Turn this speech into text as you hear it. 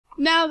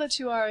now that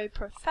you are a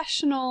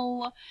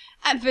professional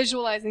at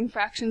visualizing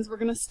fractions, we're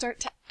going to start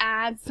to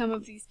add some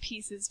of these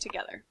pieces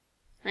together,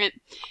 right?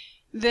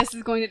 This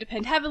is going to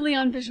depend heavily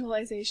on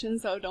visualization,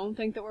 so don't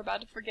think that we're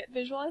about to forget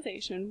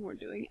visualization. We're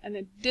doing an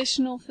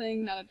additional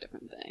thing, not a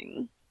different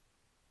thing.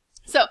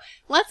 So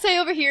let's say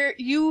over here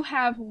you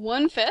have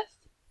 1/5,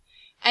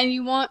 and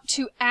you want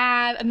to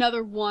add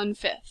another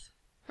 1/5,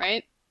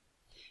 right?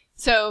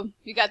 So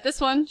you got this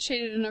one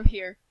shaded in over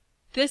here,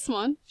 this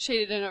one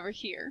shaded in over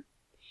here.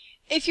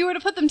 If you were to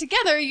put them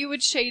together, you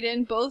would shade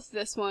in both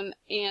this one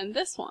and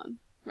this one,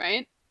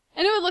 right?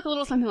 And it would look a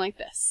little something like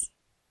this.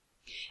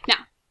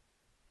 Now,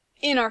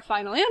 in our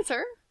final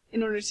answer,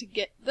 in order to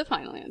get the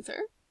final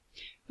answer,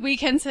 we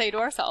can say to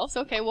ourselves,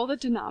 okay, well, the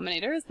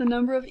denominator is the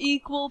number of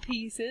equal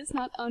pieces,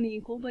 not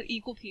unequal, but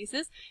equal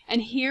pieces.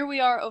 And here we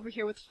are over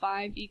here with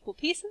 5 equal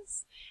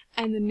pieces.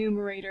 And the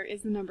numerator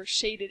is the number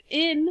shaded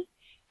in.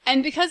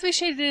 And because we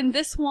shaded in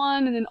this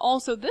one and then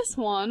also this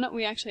one,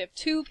 we actually have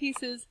 2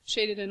 pieces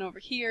shaded in over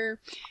here.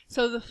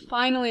 So the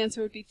final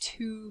answer would be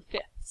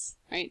 2/5,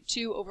 right?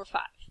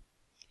 2/5.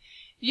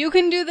 You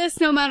can do this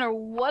no matter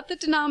what the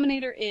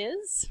denominator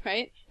is,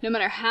 right? No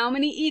matter how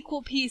many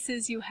equal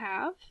pieces you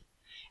have.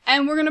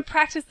 And we're going to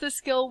practice this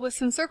skill with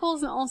some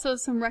circles and also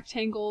some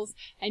rectangles,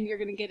 and you're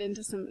going to get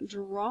into some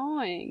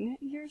drawing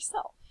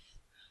yourself.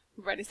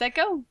 Ready, set,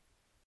 go!